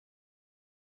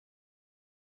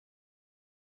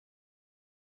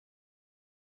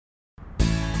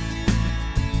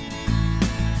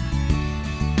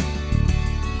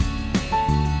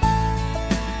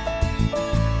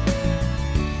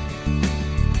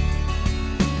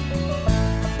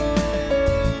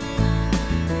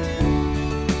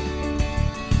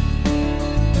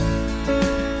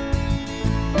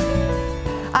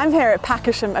I'm here at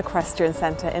Packisham Equestrian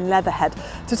Centre in Leatherhead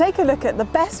to take a look at the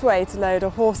best way to load a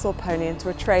horse or pony into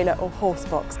a trailer or horse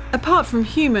box. Apart from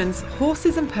humans,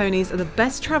 horses and ponies are the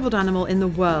best travelled animal in the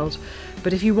world.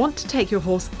 But if you want to take your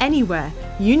horse anywhere,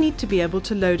 you need to be able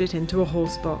to load it into a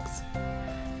horse box.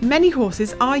 Many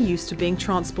horses are used to being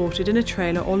transported in a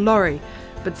trailer or lorry,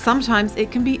 but sometimes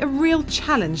it can be a real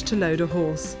challenge to load a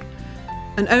horse.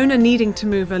 An owner needing to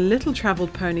move a little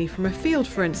travelled pony from a field,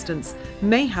 for instance,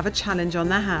 may have a challenge on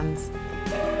their hands.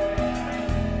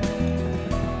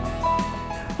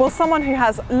 Well, someone who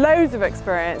has loads of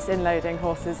experience in loading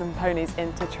horses and ponies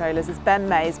into trailers is Ben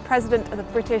Mays, President of the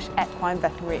British Equine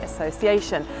Veterinary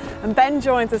Association. And Ben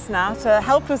joins us now to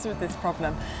help us with this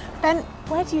problem. Ben,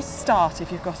 where do you start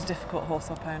if you've got a difficult horse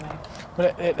or pony?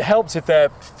 Well, it helps if they're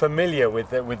familiar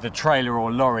with the trailer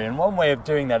or lorry, and one way of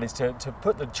doing that is to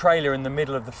put the trailer in the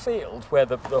middle of the field where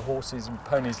the horses and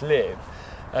ponies live,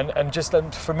 and just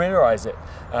familiarise it,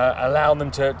 allow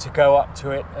them to go up to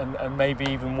it and maybe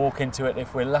even walk into it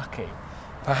if we're lucky.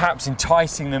 Perhaps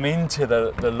enticing them into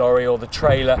the lorry or the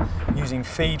trailer using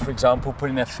feed, for example,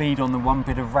 putting their feed on the one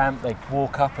bit of ramp, they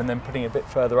walk up and then putting it a bit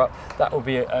further up. That will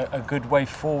be a good way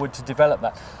forward to develop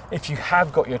that. If you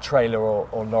have got your trailer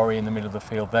or lorry in the middle of the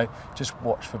field though, just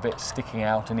watch for bits sticking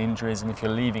out and injuries, and if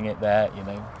you're leaving it there, you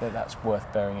know, that's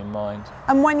worth bearing in mind.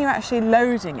 And when you're actually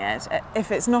loading it,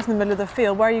 if it's not in the middle of the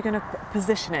field, where are you going to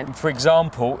position it? For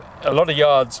example, a lot of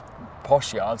yards,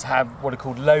 posh yards, have what are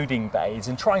called loading bays,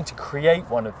 and trying to create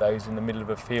one of those in the middle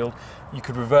of a field, you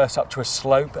could reverse up to a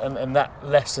slope, and that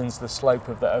lessens the slope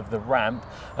of the ramp.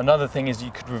 Another thing is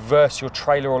you could reverse your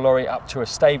trailer or lorry up to a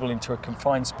stable, into a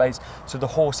confined space, so the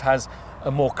horse has a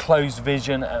more closed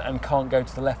vision and can't go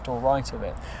to the left or right of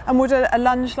it. And would a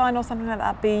lunge line or something like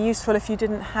that be useful if you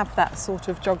didn't have that sort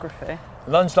of geography?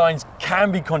 Lunge lines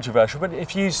can be controversial, but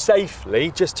if used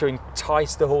safely, just to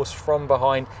entice the horse from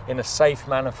behind in a safe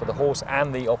manner for the horse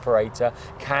and the operator,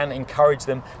 can encourage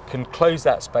them, can close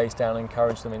that space down and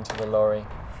encourage them into the lorry.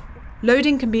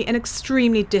 Loading can be an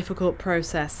extremely difficult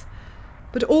process,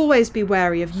 but always be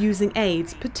wary of using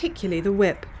aids, particularly the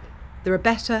whip. There are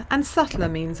better and subtler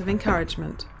means of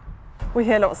encouragement. We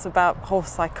hear lots about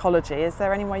horse psychology. Is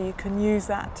there any way you can use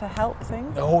that to help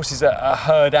things? The horses are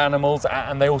herd animals,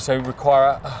 and they also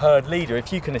require a herd leader.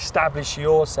 If you can establish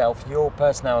yourself, your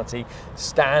personality,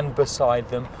 stand beside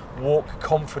them, walk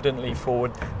confidently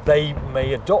forward, they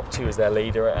may adopt you as their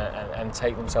leader and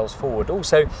take themselves forward.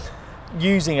 Also,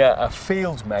 using a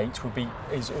field mate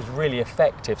is really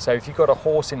effective. So if you've got a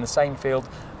horse in the same field,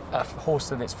 a horse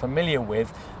that it's familiar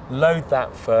with, load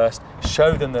that first,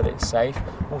 show them that it's safe,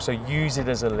 also use it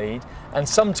as a lead. And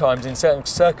sometimes in certain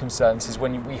circumstances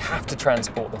when we have to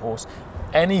transport the horse,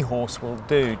 any horse will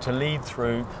do to lead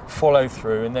through, follow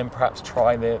through, and then perhaps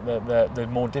try the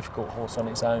more difficult horse on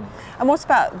its own. And what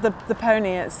about the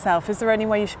pony itself? Is there any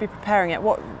way you should be preparing it?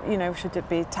 What, you know, should it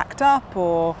be tacked up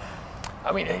or?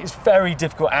 I mean, it's very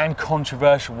difficult and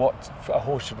controversial what a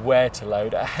horse should wear to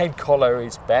load. A head collar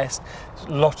is best.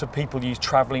 A lot of people use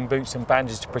travelling boots and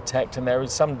bandages to protect, and there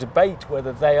is some debate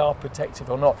whether they are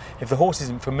protective or not. If the horse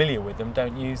isn't familiar with them,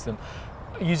 don't use them.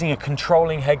 Using a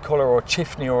controlling head collar or a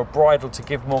chiffney or a bridle to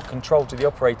give more control to the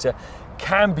operator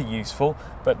can be useful,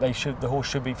 but the horse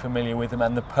should be familiar with them,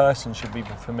 and the person should be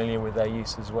familiar with their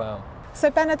use as well. So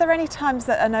Ben, are there any times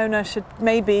that an owner should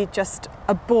maybe just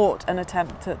abort an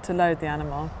attempt to load the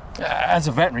animal? As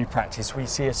a veterinary practice, we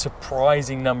see a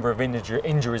surprising number of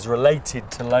injuries related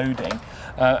to loading,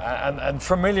 and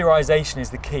familiarisation is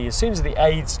the key. As soon as the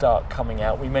aids start coming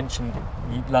out, we mentioned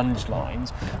lunge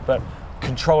lines, but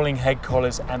controlling head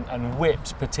collars and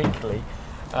whips particularly.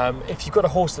 If you've got a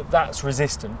horse that's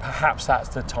resistant, perhaps that's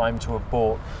the time to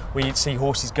abort. We see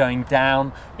horses going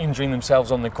down, injuring themselves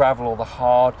on the gravel or the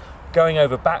hard, going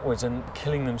over backwards and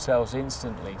killing themselves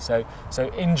instantly. So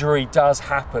injury does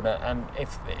happen, and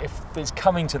if it's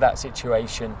coming to that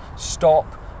situation,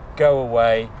 stop, go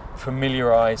away,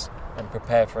 familiarise and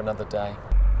prepare for another day.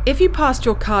 If you passed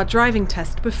your car driving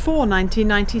test before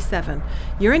 1997,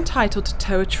 you're entitled to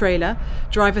tow a trailer,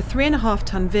 drive a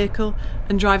 3.5-ton vehicle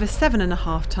and drive a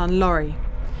 7.5-ton lorry.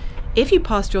 If you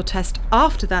passed your test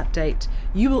after that date,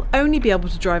 you will only be able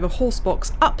to drive a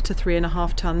horsebox up to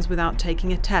 3.5 tons without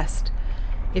taking a test.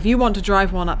 If you want to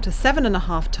drive one up to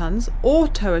 7.5 tons or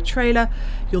tow a trailer,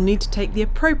 you'll need to take the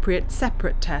appropriate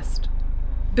separate test.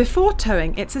 Before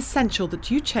towing, it's essential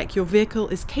that you check your vehicle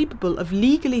is capable of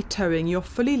legally towing your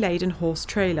fully laden horse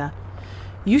trailer.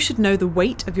 You should know the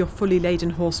weight of your fully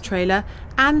laden horse trailer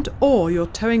and/or your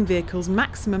towing vehicle's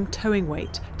maximum towing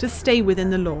weight to stay within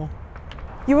the law.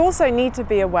 You also need to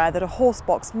be aware that a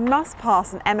horsebox must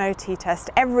pass an MOT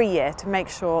test every year to make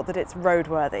sure that it's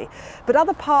roadworthy. But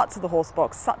other parts of the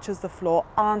horsebox, such as the floor,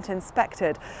 aren't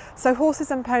inspected, so horses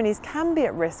and ponies can be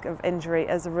at risk of injury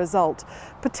as a result,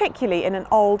 particularly in an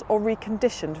old or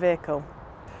reconditioned vehicle.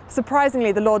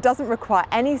 Surprisingly, the law doesn't require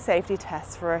any safety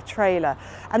tests for a trailer,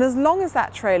 and as long as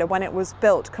that trailer, when it was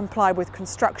built, complied with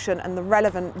construction and the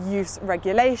relevant use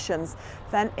regulations,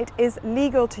 then it is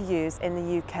legal to use in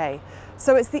the UK.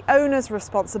 So it's the owner's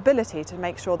responsibility to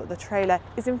make sure that the trailer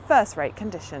is in first-rate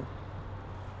condition.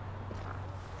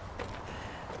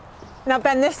 Now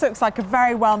Ben, this looks like a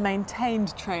very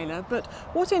well-maintained trailer, but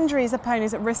what injuries are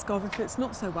ponies at risk of if it's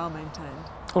not so well-maintained?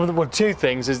 Well, two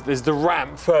things. There's the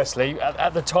ramp, firstly,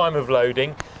 at the time of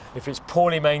loading. If it's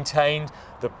poorly maintained,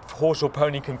 the horse or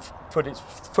pony can put its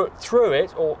foot through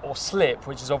it or slip,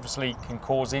 which is obviously can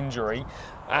cause injury.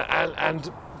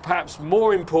 And perhaps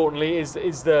more importantly is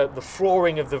the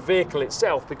flooring of the vehicle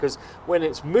itself, because when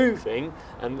it's moving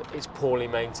and it's poorly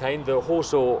maintained, the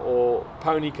horse or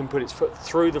pony can put its foot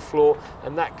through the floor,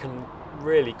 and that can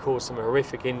really cause some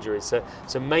horrific injuries.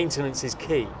 So maintenance is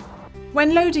key.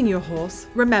 When loading your horse,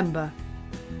 remember,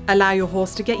 allow your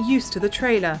horse to get used to the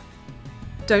trailer.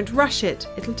 Don't rush it,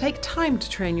 it'll take time to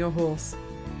train your horse.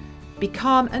 Be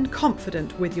calm and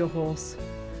confident with your horse.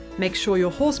 Make sure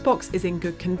your horsebox is in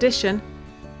good condition.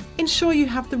 Ensure you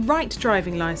have the right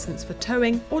driving licence for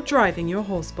towing or driving your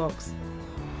horsebox.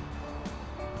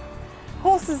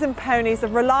 Horses and ponies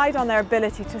have relied on their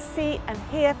ability to see and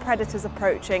hear predators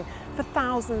approaching for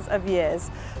thousands of years.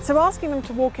 So asking them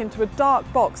to walk into a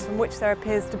dark box from which there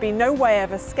appears to be no way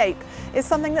of escape is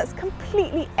something that's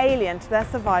completely alien to their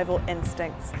survival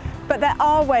instincts. But there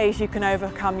are ways you can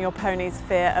overcome your pony's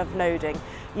fear of loading.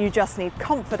 You just need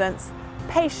confidence,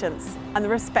 patience, and the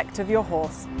respect of your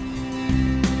horse.